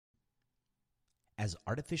As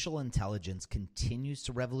artificial intelligence continues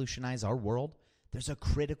to revolutionize our world, there's a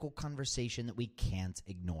critical conversation that we can't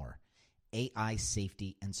ignore: AI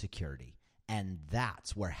safety and security. And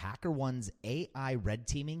that's where HackerOne's AI red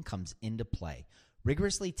teaming comes into play,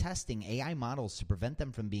 rigorously testing AI models to prevent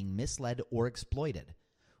them from being misled or exploited.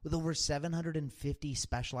 With over 750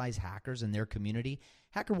 specialized hackers in their community,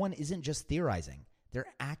 HackerOne isn't just theorizing.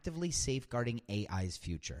 They're actively safeguarding AI's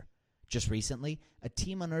future. Just recently, a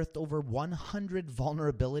team unearthed over 100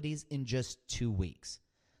 vulnerabilities in just 2 weeks.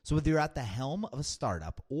 So whether you're at the helm of a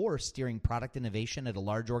startup or steering product innovation at a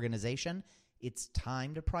large organization, it's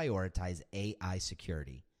time to prioritize AI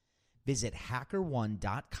security. Visit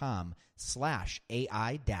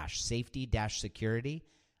hackerone.com/AI-safety-security.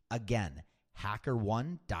 Again,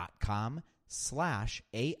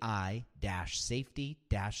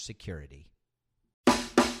 hackerone.com/AI-safety-security.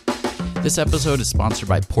 This episode is sponsored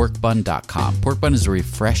by porkbun.com. Porkbun is a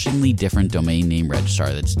refreshingly different domain name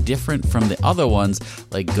registrar that's different from the other ones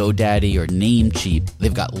like GoDaddy or Namecheap.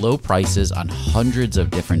 They've got low prices on hundreds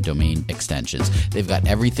of different domain extensions. They've got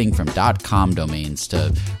everything from .com domains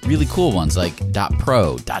to really cool ones like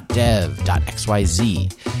 .pro, .dev,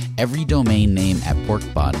 .xyz. Every domain name at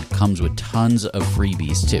Porkbun comes with tons of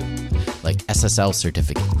freebies too, like SSL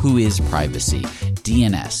certificate, WHOIS privacy,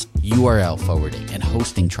 DNS, URL forwarding, and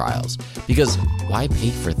hosting trials. Because why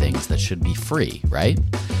pay for things that should be free, right?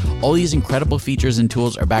 All these incredible features and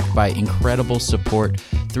tools are backed by incredible support,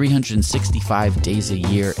 365 days a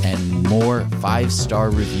year, and more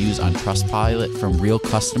 5-star reviews on Trustpilot from real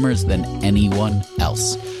customers than anyone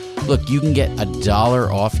else. Look, you can get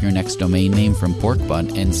 $1 off your next domain name from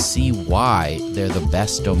Porkbun and see why they're the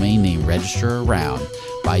best domain name registrar around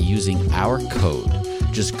by using our code.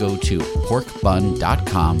 Just go to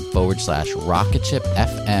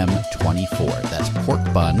porkbun.com/rocketshipfm24. That's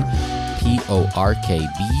porkbun,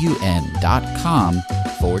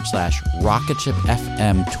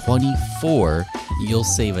 porkbun.com/rocketshipfm24. You'll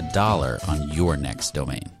save $1 on your next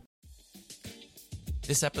domain.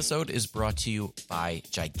 This episode is brought to you by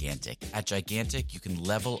Gigantic. At Gigantic, you can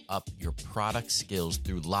level up your product skills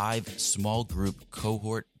through live, small group,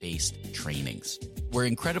 cohort-based trainings. We're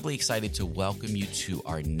incredibly excited to welcome you to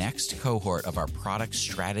our next cohort of our product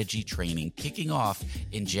strategy training, kicking off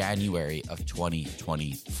in January of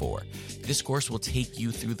 2024. This course will take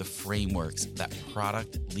you through the frameworks that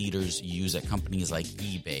product leaders use at companies like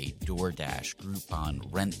eBay, DoorDash, Groupon,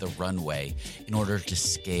 Rent the Runway in order to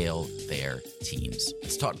scale their teams.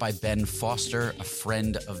 It's taught by Ben Foster, a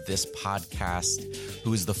friend of this podcast,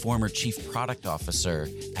 who is the former chief product officer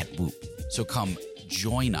at Whoop. So come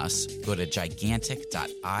join us. Go to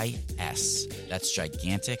gigantic.is. That's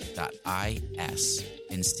gigantic.is.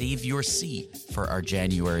 And save your seat for our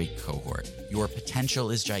January cohort. Your potential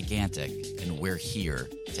is gigantic, and we're here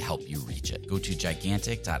to help you reach it. Go to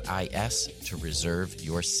gigantic.is to reserve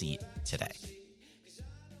your seat today.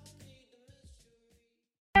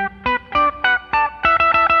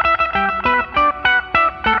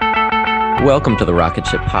 Welcome to the Rocket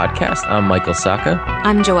Ship Podcast. I'm Michael Sacca.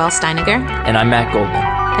 I'm Joelle Steiniger. And I'm Matt Goldman.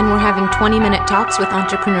 And we're having 20-minute talks with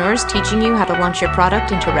entrepreneurs teaching you how to launch your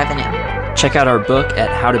product into revenue. Check out our book at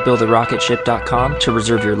howtobuildarocketship.com to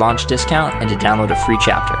reserve your launch discount and to download a free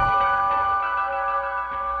chapter.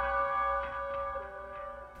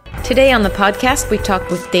 Today on the podcast, we talked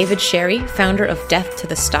with David Sherry, founder of Death to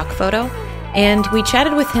the Stock Photo, and we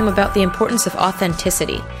chatted with him about the importance of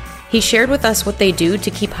authenticity. He shared with us what they do to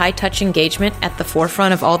keep high-touch engagement at the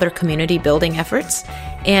forefront of all their community building efforts,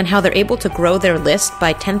 and how they're able to grow their list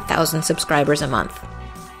by 10,000 subscribers a month.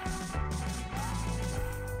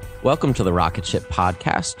 Welcome to the Rocket Ship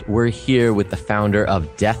Podcast. We're here with the founder of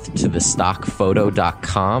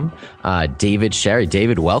deathtothestockphoto.com, David Sherry.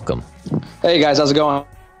 David, welcome. Hey guys, how's it going?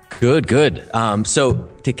 Good. So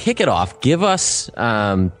to kick it off, give us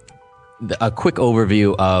a quick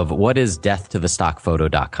overview of what is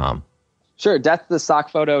deathtothestockphoto.com. Sure.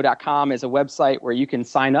 Deathtothestockphoto.com is a website where you can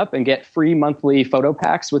sign up and get free monthly photo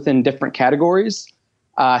packs within different categories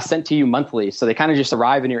sent to you monthly. So they kind of just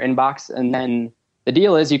arrive in your inbox, and then the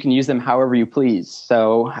deal is you can use them however you please.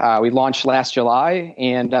 So we launched last July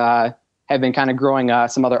and have been kind of growing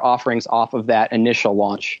some other offerings off of that initial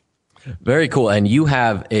launch. Very cool. And you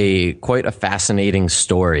have quite a fascinating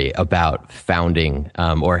story about founding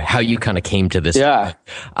or how you kind of came to this. Yeah.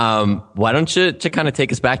 Why don't you kind of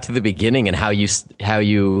take us back to the beginning and how you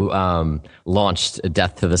launched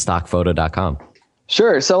deathtothestockphoto.com?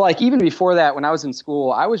 Sure. So like even before that, when I was in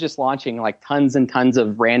school, I was just launching like tons and tons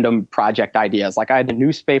of random project ideas. Like I had a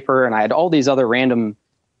newspaper and I had all these other random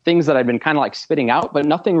things that I'd been kind of like spitting out, but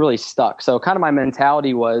nothing really stuck. So kind of my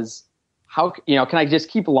mentality was, how, can I just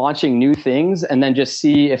keep launching new things and then just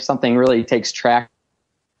see if something really takes track?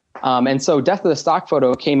 And so Death of the Stock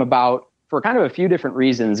Photo came about for kind of a few different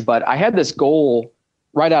reasons, but I had this goal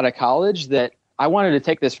right out of college that I wanted to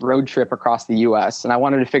take this road trip across the US, and I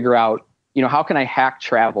wanted to figure out, how can I hack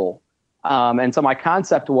travel? And so my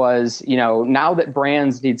concept was, now that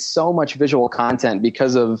brands need so much visual content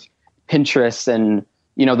because of Pinterest and,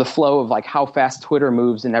 the flow of like how fast Twitter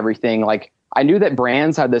moves and everything, like I knew that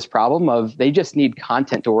brands had this problem of they just need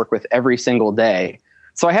content to work with every single day.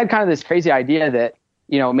 So I had kind of this crazy idea that,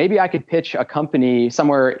 maybe I could pitch a company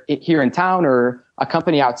somewhere here in town or a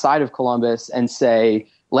company outside of Columbus and say,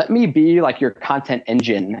 let me be like your content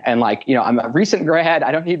engine. And like, I'm a recent grad.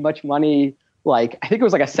 I don't need much money. Like, I think it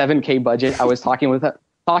was like a $7,000 budget I was talking to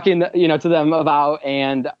them about.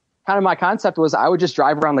 And kind of my concept was I would just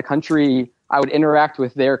drive around the country. I would interact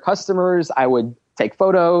with their customers. I would take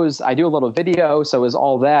photos. I do a little video. So it was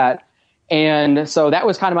all that. And so that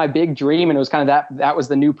was kind of my big dream. And it was kind of that was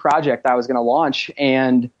the new project I was going to launch.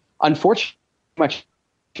 And unfortunately, much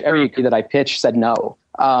everybody that I pitched said no.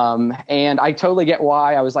 And I totally get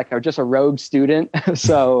why. I was like, I'm just a rogue student.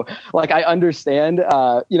 So like, I understand,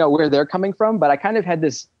 where they're coming from, but I kind of had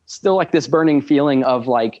this burning feeling of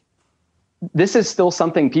like, this is still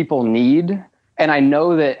something people need. And I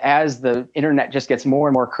know that as the internet just gets more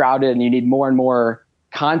and more crowded and you need more and more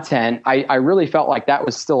content, I really felt like that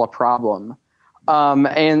was still a problem.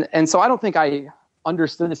 And so I don't think I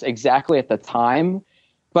understood this exactly at the time,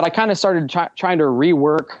 but I kind of started trying to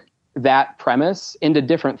rework that premise into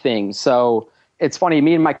different things. So it's funny,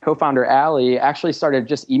 me and my co-founder, Allie, actually started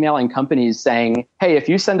just emailing companies saying, hey, if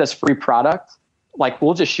you send us free product, like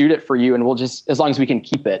we'll just shoot it for you and we'll just, as long as we can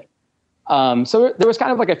keep it. So there was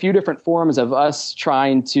kind of like a few different forms of us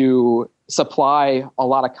trying to supply a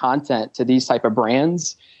lot of content to these type of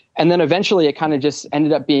brands. And then eventually it kind of just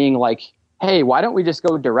ended up being like, hey, why don't we just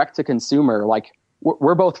go direct to consumer? Like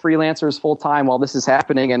we're both freelancers full time while this is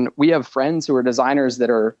happening. And we have friends who are designers that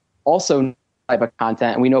are also type of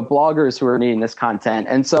content. And we know bloggers who are needing this content.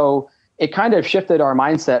 And so it kind of shifted our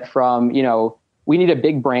mindset from, we need a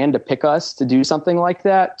big brand to pick us to do something like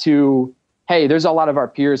that to, hey, there's a lot of our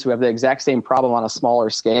peers who have the exact same problem on a smaller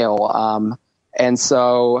scale. And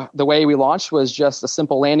so the way we launched was just a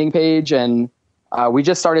simple landing page. And we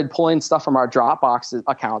just started pulling stuff from our Dropbox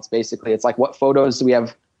accounts, basically. It's like, what photos do we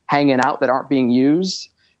have hanging out that aren't being used?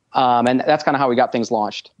 And that's kind of how we got things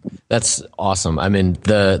launched. That's awesome. I mean,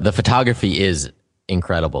 the photography is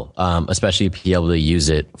incredible, especially if you're able to use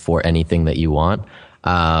it for anything that you want.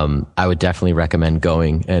 I would definitely recommend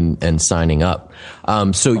going and signing up.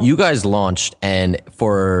 So you guys launched, and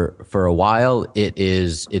for a while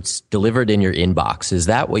it's delivered in your inbox. Is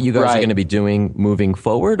that what you guys are going to be doing moving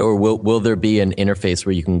forward, or will there be an interface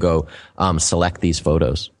where you can go select these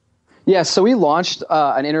photos? Yeah, so we launched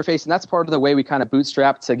an interface, and that's part of the way we kind of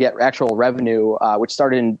bootstrapped to get actual revenue, which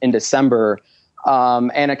started in December.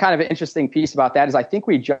 And a kind of an interesting piece about that is I think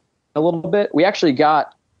we jumped a little bit. We actually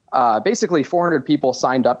got basically 400 people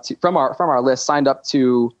signed up from our list, signed up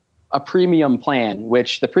to a premium plan,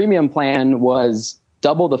 which the premium plan was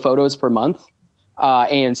double the photos per month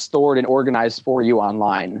and stored and organized for you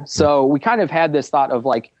online. So we kind of had this thought of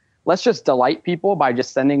like, let's just delight people by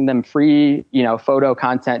just sending them free, photo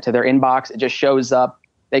content to their inbox. It just shows up.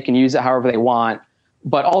 They can use it however they want.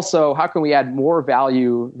 But also, how can we add more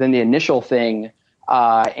value than the initial thing?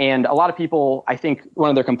 And a lot of people, I think one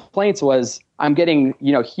of their complaints was, I'm getting,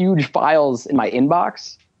 huge files in my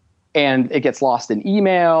inbox and it gets lost in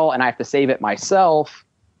email and I have to save it myself.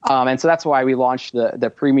 And so that's why we launched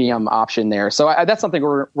the premium option there. So that's something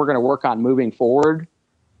we're going to work on moving forward.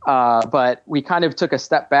 But we kind of took a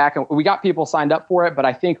step back and we got people signed up for it. But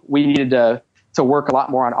I think we needed to work a lot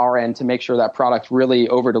more on our end to make sure that product really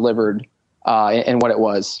over-delivered in what it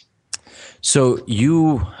was. So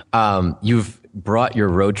you've brought your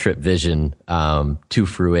road trip vision to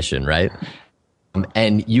fruition, right?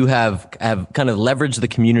 And you have kind of leveraged the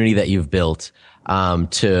community that you've built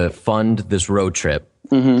to fund this road trip.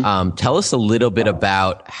 Mm-hmm. Tell us a little bit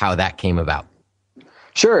about how that came about.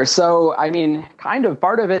 Sure. So, I mean, kind of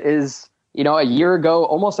part of it is, a year ago,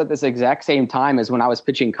 almost at this exact same time as when I was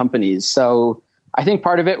pitching companies. So I think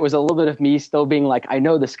part of it was a little bit of me still being like, I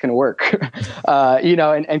know this can work,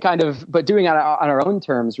 and kind of, but doing it on our own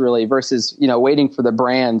terms really versus, waiting for the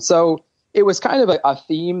brand. So it was kind of a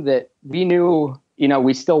theme that we knew,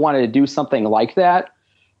 we still wanted to do something like that.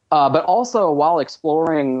 But also while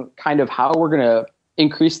exploring kind of how we're going to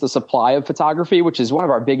increase the supply of photography, which is one of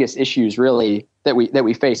our biggest issues really that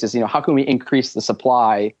we face is, how can we increase the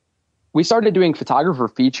supply? We started doing photographer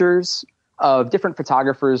features of different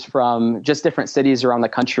photographers from just different cities around the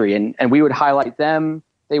country. And we would highlight them.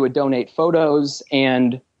 They would donate photos.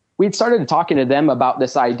 And we'd started talking to them about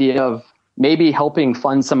this idea of maybe helping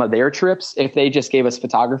fund some of their trips if they just gave us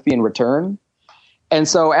photography in return. And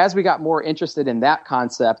so as we got more interested in that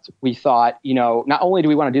concept, we thought, not only do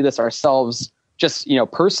we want to do this ourselves, just,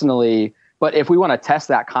 personally, but if we want to test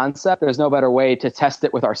that concept, there's no better way to test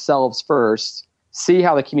it with ourselves first, see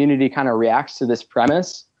how the community kind of reacts to this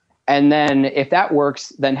premise. And then if that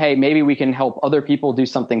works, then, hey, maybe we can help other people do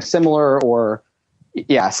something similar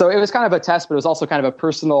so it was kind of a test, but it was also kind of a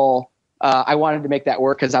personal, I wanted to make that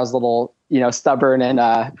work because I was a little, stubborn and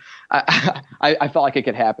I felt like it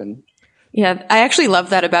could happen. Yeah, I actually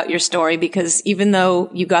love that about your story because even though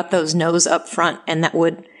you got those no's up front and that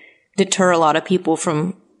would deter a lot of people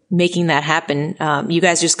from making that happen, you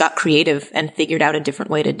guys just got creative and figured out a different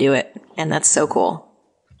way to do it. And that's so cool.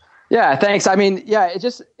 Yeah, thanks. I mean,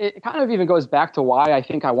 it kind of even goes back to why I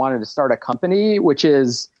think I wanted to start a company, which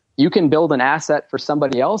is you can build an asset for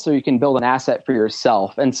somebody else or you can build an asset for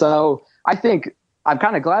yourself. And so I think I'm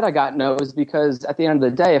kind of glad I got no's because at the end of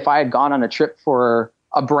the day, if I had gone on a trip for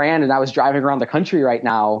a brand and I was driving around the country right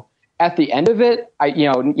now, at the end of it,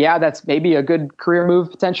 that's maybe a good career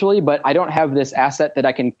move potentially, but I don't have this asset that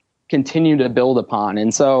I can continue to build upon.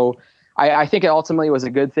 And so I think it ultimately was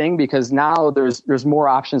a good thing because now there's more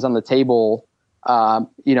options on the table,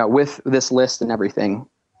 with this list and everything.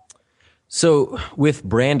 So with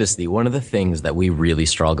Brandisty, one of the things that we really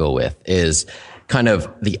struggle with is kind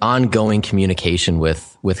of the ongoing communication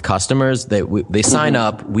with customers that they sign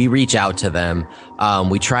up, we reach out to them,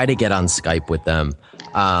 we try to get on Skype with them,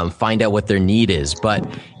 find out what their need is. But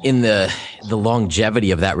in the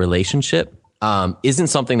longevity of that relationship isn't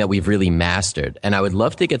something that we've really mastered. And I would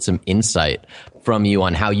love to get some insight from you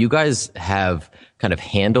on how you guys have kind of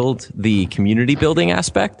handled the community building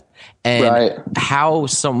aspect and how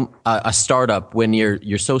a startup, when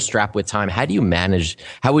you're so strapped with time,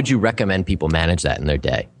 how would you recommend people manage that in their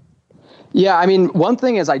day? Yeah, I mean, one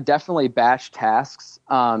thing is I definitely batch tasks.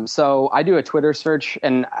 So I do a Twitter search,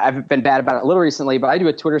 and I've been bad about it a little recently, but I do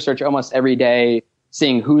a Twitter search almost every day,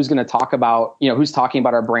 seeing who's going to talk about, who's talking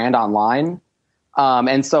about our brand online.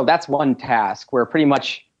 And so that's one task where pretty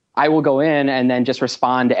much I will go in and then just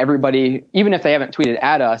respond to everybody, even if they haven't tweeted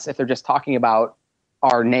at us, if they're just talking about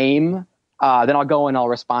our name, then I'll go and I'll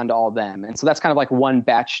respond to all of them. And so that's kind of like one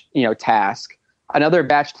batch, task. Another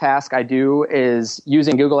batch task I do is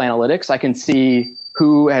using Google Analytics. I can see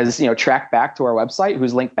who has, tracked back to our website,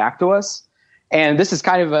 who's linked back to us. And this is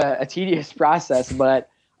kind of a tedious process, but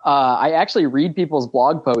I actually read people's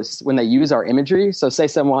blog posts when they use our imagery. So say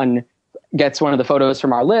someone gets one of the photos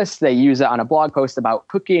from our list, they use it on a blog post about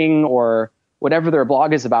cooking or whatever their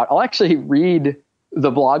blog is about. I'll actually read the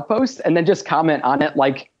blog post and then just comment on it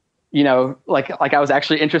like I was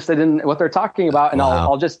actually interested in what they're talking about. And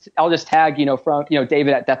I'll just tag, from,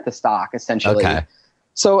 David at Death to Stock, essentially. Okay.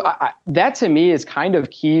 So that to me is kind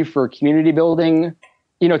of key for community building.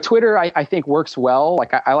 Twitter, I think works well.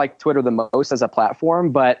 Like I like Twitter the most as a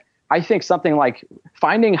platform, but I think something like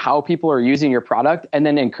finding how people are using your product and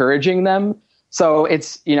then encouraging them. So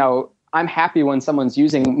it's, I'm happy when someone's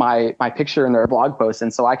using my picture in their blog post.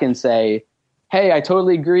 And so I can say, hey, I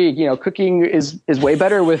totally agree. Cooking is way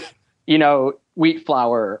better with, wheat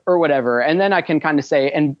flour or whatever. And then I can kind of say,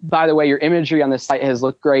 and by the way, your imagery on this site has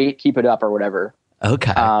looked great. Keep it up or whatever.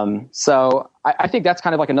 Okay. So I think that's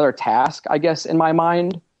kind of like another task, I guess, in my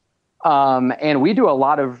mind. And we do a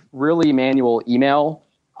lot of really manual email.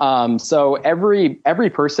 So every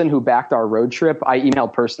person who backed our road trip, I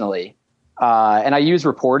emailed personally. And I use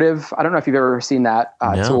Rapportive. I don't know if you've ever seen that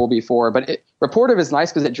tool before, but Rapportive is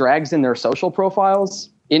nice because it drags in their social profiles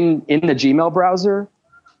in the Gmail browser.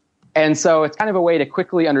 And so it's kind of a way to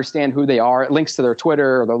quickly understand who they are. It links to their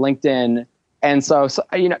Twitter or their LinkedIn. And so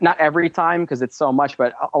not every time because it's so much,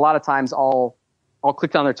 but a lot of times I'll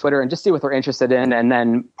click on their Twitter and just see what they're interested in. And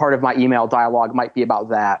then part of my email dialogue might be about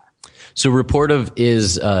that. So Rapportive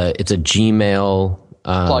is it's a Gmail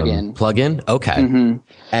plugin. Okay. Mm-hmm.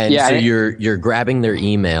 And so you're grabbing their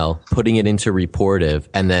email, putting it into Rapportive,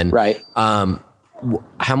 and then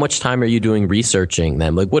how much time are you doing researching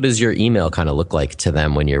them? Like, what does your email kind of look like to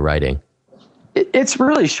them when you're writing? It's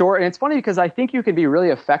really short, and it's funny because I think you can be really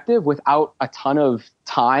effective without a ton of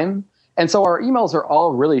time. And so our emails are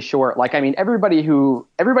all really short. Like, I mean, everybody who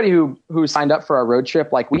signed up for our road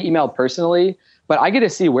trip, like we emailed personally, but I get to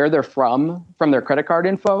see where they're from their credit card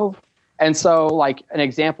info. And so like an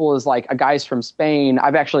example is like a guy's from Spain.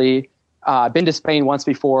 I've actually been to Spain once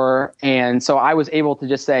before. And so I was able to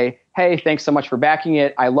just say, hey, thanks so much for backing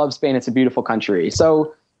it. I love Spain. It's a beautiful country.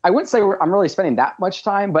 So I wouldn't say I'm really spending that much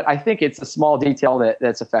time, but I think it's a small detail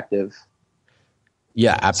that's effective.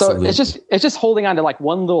 Yeah, absolutely. So it's just holding on to like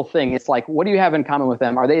one little thing. It's like, what do you have in common with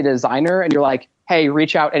them? Are they a designer? And you're like, hey,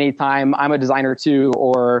 reach out anytime. I'm a designer too.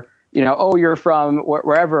 Or, oh, you're from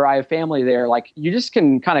wherever. I have family there. Like, you just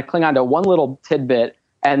can kind of cling on to one little tidbit,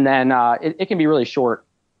 and then it can be really short.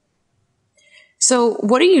 So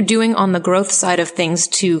what are you doing on the growth side of things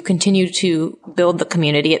to continue to build the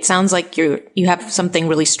community? It sounds like you have something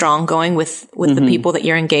really strong going with the people that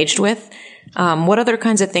you're engaged with. What other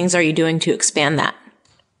kinds of things are you doing to expand that?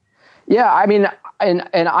 Yeah, I mean, and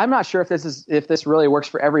I'm not sure if this really works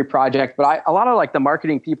for every project, but a lot of like the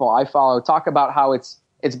marketing people I follow talk about how it's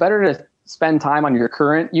better to spend time on your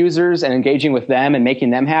current users and engaging with them and making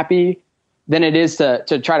them happy than it is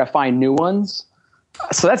to try to find new ones.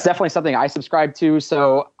 So that's definitely something I subscribe to.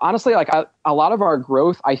 So honestly, like a lot of our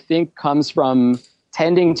growth, I think, comes from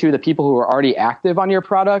tending to the people who are already active on your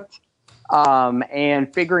product.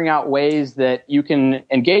 And figuring out ways that you can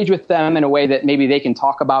engage with them in a way that maybe they can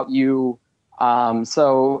talk about you.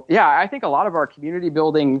 So yeah, I think a lot of our community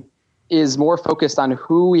building is more focused on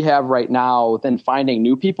who we have right now than finding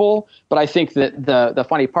new people. But I think that the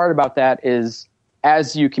funny part about that is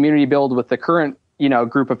as you community build with the current,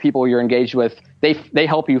 group of people you're engaged with, they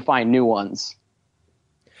help you find new ones.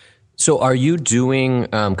 So are you doing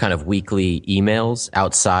kind of weekly emails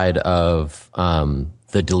outside of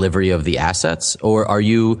the delivery of the assets? Or are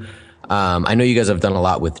you, I know you guys have done a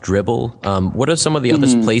lot with Dribbble. What are some of the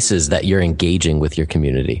other places that you're engaging with your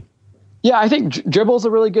community? Yeah, I think Dribble's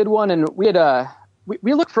a really good one. And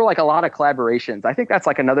we look for like a lot of collaborations. I think that's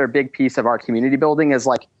like another big piece of our community building is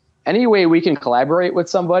like any way we can collaborate with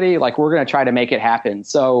somebody, like we're going to try to make it happen.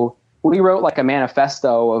 So we wrote like a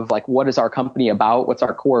manifesto of like, what is our company about? What's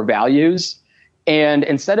our core values? And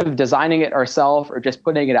instead of designing it ourselves or just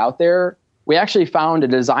putting it out there, we actually found a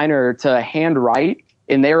designer to handwrite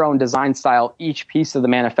in their own design style each piece of the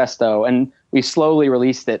manifesto, and we slowly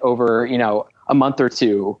released it over a month or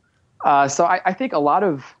two. So I think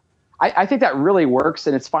I think that really works,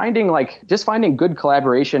 and it's finding good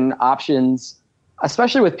collaboration options,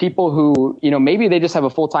 especially with people who maybe they just have a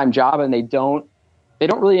full-time job and they don't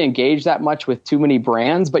really engage that much with too many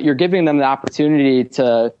brands, but you're giving them the opportunity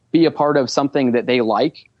to be a part of something that they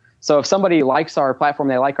like. So if somebody likes our platform,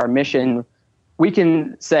 they like our mission, we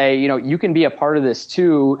can say, you can be a part of this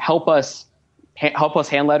too. Help us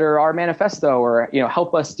hand letter our manifesto, or,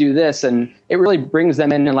 help us do this. And it really brings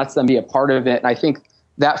them in and lets them be a part of it. And I think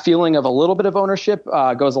that feeling of a little bit of ownership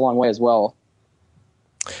goes a long way as well.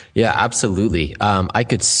 Yeah, absolutely. I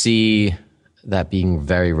could see that being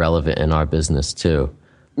very relevant in our business too.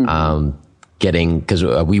 Because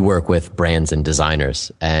we work with brands and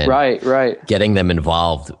designers, and right. Getting them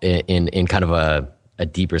involved in kind of a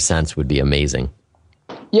deeper sense would be amazing.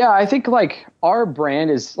 Yeah, I think like our brand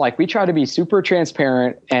is like, we try to be super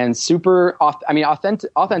transparent and super,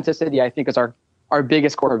 authenticity, I think, is our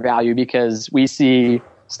biggest core value, because we see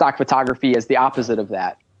stock photography as the opposite of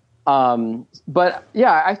that. But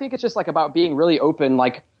yeah, I think it's just like about being really open.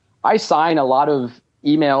 Like I sign a lot of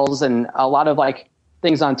emails and a lot of like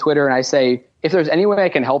things on Twitter, and I say, if there's any way I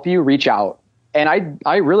can help you, reach out. And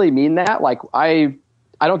I really mean that. Like I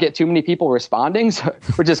don't get too many people responding,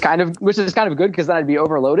 which is kind of good, because then I'd be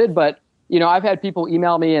overloaded. But I've had people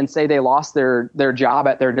email me and say they lost their job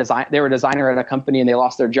at their design. They were a designer at a company and they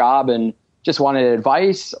lost their job and just wanted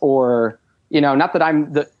advice, or not that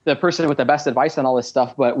I'm the person with the best advice on all this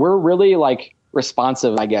stuff, but we're really like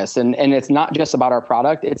responsive, I guess. And it's not just about our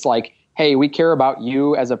product. It's like, hey, we care about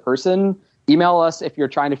you as a person. Email us if you're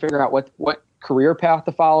trying to figure out what career path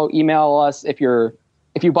to follow. Email us if you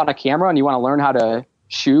bought a camera and you want to learn how to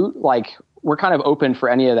shoot. Like, we're kind of open for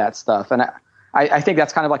any of that stuff. And I think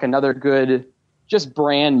that's kind of like another good just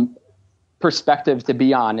brand perspective to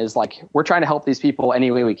be on, is like, we're trying to help these people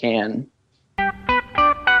any way we can.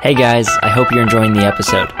 Hey guys, I hope you're enjoying the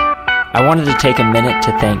episode. I wanted to take a minute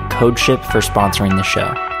to thank CodeShip for sponsoring the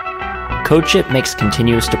show. CodeShip makes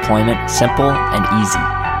continuous deployment simple and easy,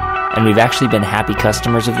 and we've actually been happy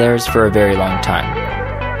customers of theirs for a very long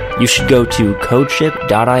time. You should go to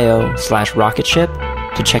codeship.io/rocketship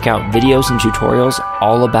to check out videos and tutorials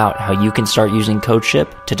all about how you can start using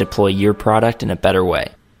CodeShip to deploy your product in a better way.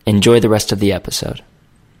 Enjoy the rest of the episode.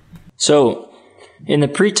 So, in the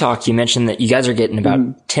pre-talk, you mentioned that you guys are getting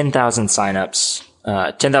about 10,000 signups,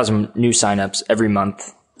 10,000 new signups every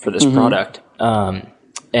month for this product.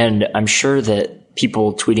 And I'm sure that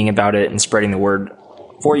people tweeting about it and spreading the word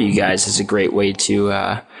for you guys is a great way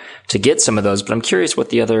to get some of those. But I'm curious what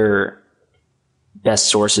the other best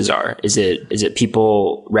sources are? Is it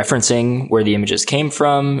people referencing where the images came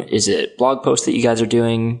from? Is it blog posts that you guys are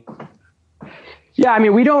doing? Yeah, I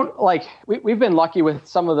mean, we don't we've been lucky with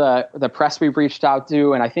some of the press we've reached out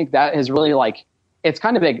to, and I think that has really it's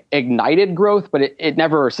kind of ignited growth, but it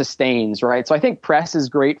never sustains, right? So I think press is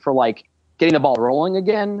great for getting the ball rolling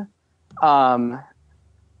again.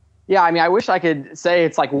 Yeah, I mean, I wish I could say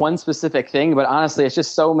it's one specific thing, but honestly, it's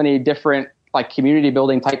just so many different community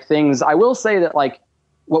building type things. I will say that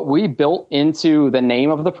what we built into the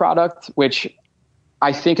name of the product, which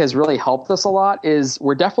I think has really helped us a lot, is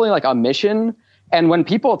we're definitely a mission. And when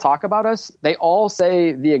people talk about us, they all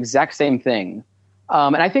say the exact same thing.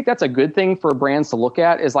 And I think that's a good thing for brands to look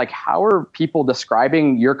at, is how are people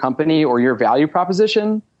describing your company or your value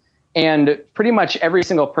proposition? And pretty much every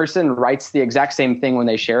single person writes the exact same thing when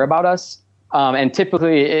they share about us. And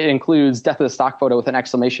typically it includes death of the stock photo with an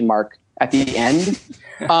exclamation mark at the end.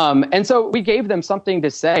 And so we gave them something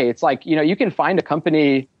to say. It's you can find a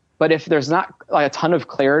company, but if there's not a ton of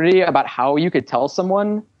clarity about how you could tell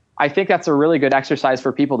someone, I think that's a really good exercise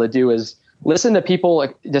for people to do, is listen to people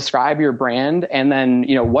describe your brand, and then,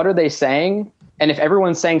 what are they saying? And if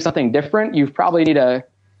everyone's saying something different, you probably need to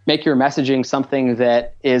make your messaging something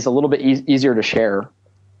that is a little bit easier to share.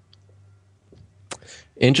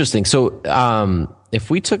 Interesting. So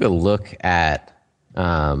if we took a look at,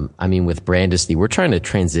 with Brandisty, we're trying to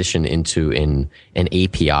transition into an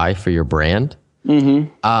API for your brand.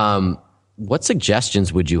 Mm-hmm. What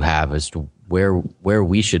suggestions would you have as to where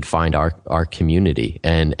we should find our community,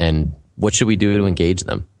 and what should we do to engage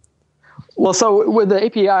them? Well, so with the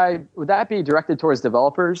API, would that be directed towards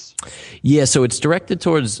developers? Yeah, so it's directed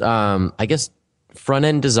towards,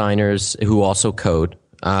 front-end designers who also code,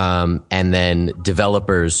 and then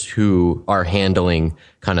developers who are handling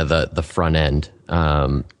kind of the front end.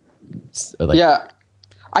 Yeah,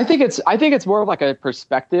 I think it's more of a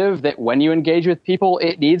perspective that when you engage with people,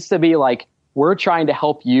 it needs to be we're trying to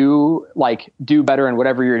help you do better in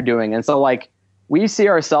whatever you're doing. And so we see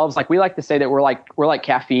ourselves, we like to say that we're like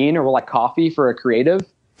caffeine, or we're like coffee for a creative,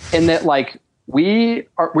 in that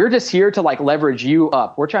we're just here to leverage you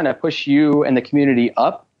up. We're trying to push you and the community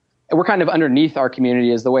up, and we're kind of underneath our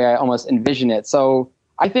community, is the way I almost envision it. So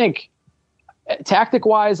I think tactic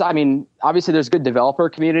wise, I mean, obviously there's good developer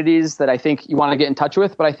communities that I think you want to get in touch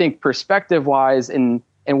with, but I think perspective wise and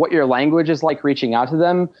what your language is reaching out to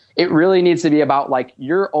them, it really needs to be about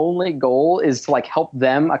your only goal is to help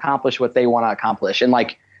them accomplish what they want to accomplish. And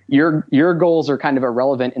your goals are kind of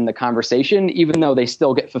irrelevant in the conversation, even though they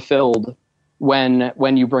still get fulfilled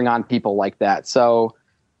when you bring on people like that. So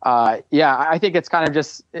I think it's kind of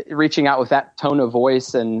just reaching out with that tone of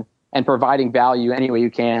voice and providing value any way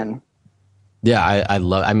you can. Yeah, I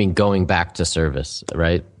love, going back to service,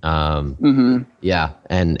 right? Yeah,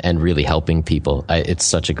 and really helping people. It's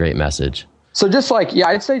such a great message. So just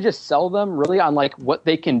I'd say just sell them really on what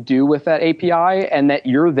they can do with that API, and that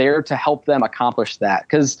you're there to help them accomplish that.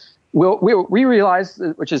 Because we realized,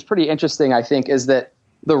 which is pretty interesting, I think, is that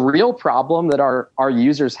the real problem that our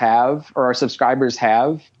users have, or our subscribers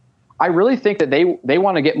have, I really think that they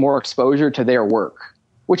want to get more exposure to their work,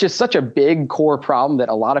 which is such a big core problem that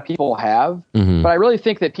a lot of people have. Mm-hmm. But I really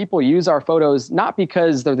think that people use our photos not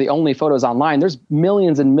because they're the only photos online. There's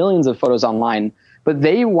millions and millions of photos online, but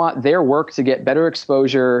they want their work to get better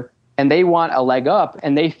exposure, and they want a leg up.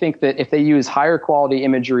 And they think that if they use higher quality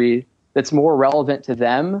imagery that's more relevant to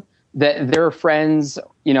them, that their friends,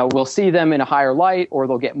 will see them in a higher light, or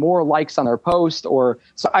they'll get more likes on their post.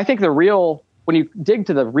 So I think when you dig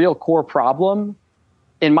to the real core problem,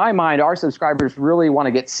 in my mind, our subscribers really want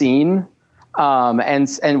to get seen,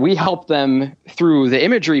 and we help them through the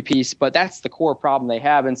imagery piece, but that's the core problem they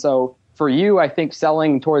have. And so for you, I think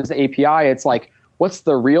selling towards the API, it's what's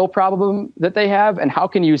the real problem that they have, and how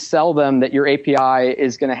can you sell them that your API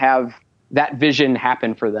is going to have that vision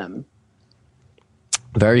happen for them?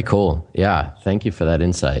 Very cool. Yeah, thank you for that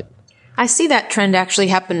insight. I see that trend actually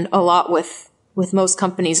happen a lot with most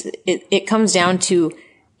companies. It comes down to,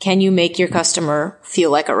 can you make your customer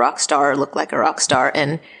feel like a rock star or look like a rock star?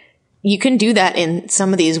 And you can do that in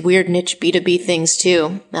some of these weird niche B2B things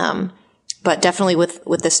too. But definitely with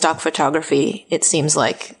the stock photography, it seems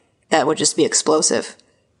like that would just be explosive.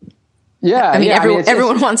 Yeah.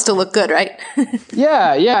 Everyone wants to look good, right?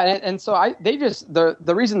 Yeah. And so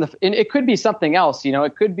the reason, and it could be something else,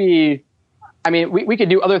 it could be, we could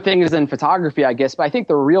do other things than photography, I guess, but I think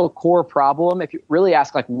the real core problem, if you really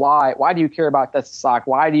ask why do you care about this stock?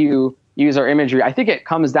 Why do you use our imagery? I think it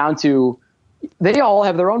comes down to, they all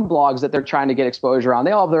have their own blogs that they're trying to get exposure on.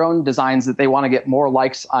 They all have their own designs that they want to get more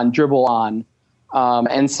likes on Dribbble on.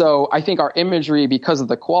 And so I think our imagery, because of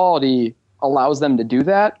the quality, allows them to do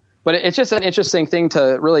that. But it's just an interesting thing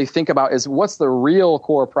to really think about is what's the real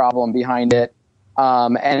core problem behind it.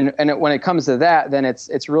 And when it comes to that, then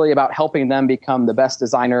it's really about helping them become the best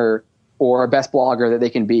designer or best blogger that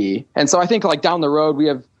they can be. And so I think like down the road, we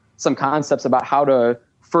have some concepts about how to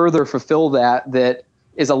further fulfill that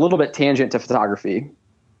is a little bit tangent to photography.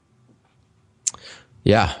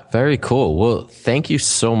 Yeah, very cool. Well, thank you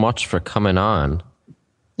so much for coming on.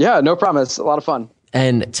 Yeah, no problem. It's a lot of fun.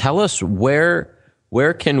 And tell us where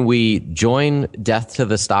can we join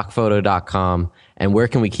deathtothestockphoto.com and where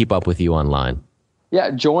can we keep up with you online?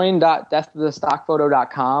 Yeah,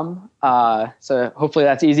 join.deathtothestockphoto.com. So hopefully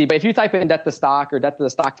that's easy. But if you type in Death to Stock or Death to the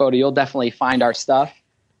Stock Photo, you'll definitely find our stuff.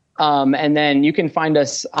 And then you can find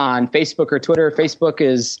us on Facebook or Twitter. Facebook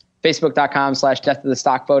is facebook.com/Death to the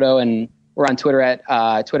Stock Photo, and we're on Twitter at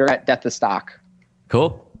Death to Stock.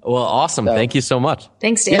 Cool. Well, awesome. So, thank you so much.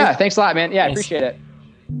 Thanks, Dan. Yeah, thanks a lot, man. Yeah, I appreciate it.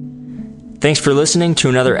 Thanks for listening to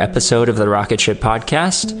another episode of the Rocket Ship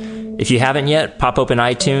Podcast. If you haven't yet, pop open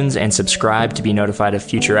iTunes and subscribe to be notified of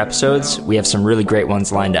future episodes. We have some really great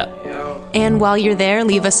ones lined up. And while you're there,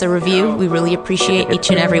 leave us a review. We really appreciate each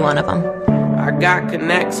and every one of them. I got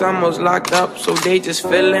connects almost locked up, so they just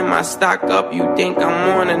filling my stock up. You think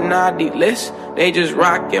I'm on a naughty list? They just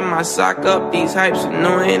rocking my sock up. These hypes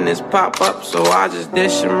annoying as pop up, so I just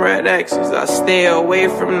dish them red X's. I stay away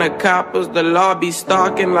from the coppers. The law be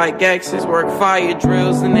stalking like X's. Work fire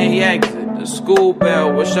drills and they exit. The school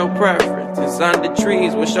bell, what's your preference? It's under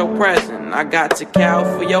trees, what's your present? I got to cow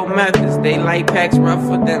for your methods. They light packs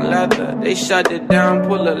rougher than leather. They shut it down,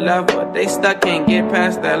 pull a lever. They stuck, can't get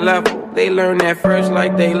past that level. They learn that first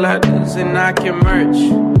like they letters, and I can merch.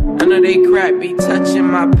 None of they crap be touching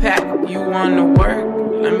my pack. You wanna work?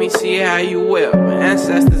 Let me see how you will. My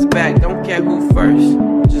ancestors back, don't care who first.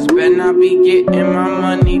 Just better not be getting my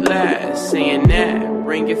money last. Saying that,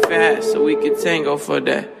 bring it fast so we can tango for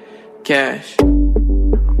that cash.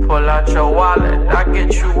 Pull out your wallet, I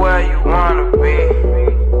get you where you wanna be.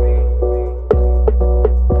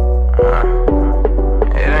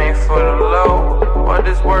 It ain't for the low, what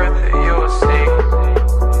is worth it, you'll see.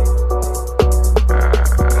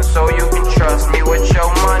 So you can trust me with your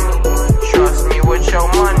money. Trust me with your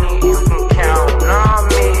money. You can count on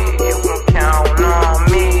me. You can count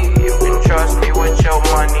on me. You can trust me with your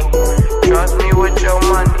money. Trust me with your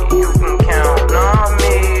money. You can count on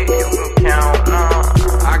me. You can count on.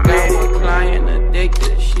 I got one client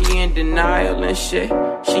addicted. She in denial and shit.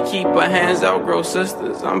 She keep her hands out, grow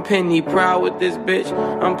sisters. I'm penny proud with this bitch.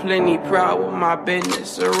 I'm plenty proud with my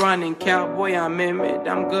business. A running cowboy, I'm in it.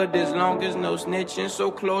 I'm good as long as no snitching.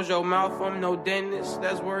 So close your mouth, I'm no dentist.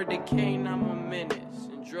 That's word to Kane, I'm a menace.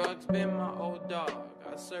 And drugs been my old dog.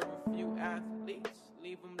 I serve a few athletes.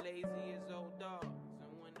 Leave them lazy as old dogs.